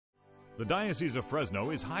The Diocese of Fresno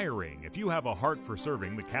is hiring. If you have a heart for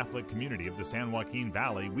serving the Catholic community of the San Joaquin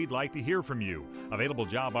Valley, we'd like to hear from you. Available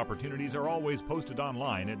job opportunities are always posted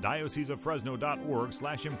online at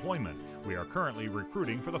dioceseoffresno.org/employment. We are currently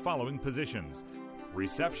recruiting for the following positions: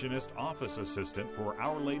 Receptionist Office Assistant for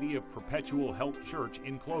Our Lady of Perpetual Help Church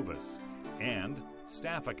in Clovis, and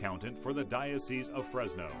Staff Accountant for the Diocese of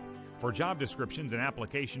Fresno. For job descriptions and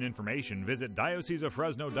application information, visit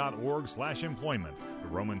dioceseoffresno.org/employment. The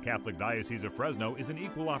Roman Catholic Diocese of Fresno is an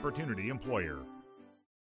equal opportunity employer.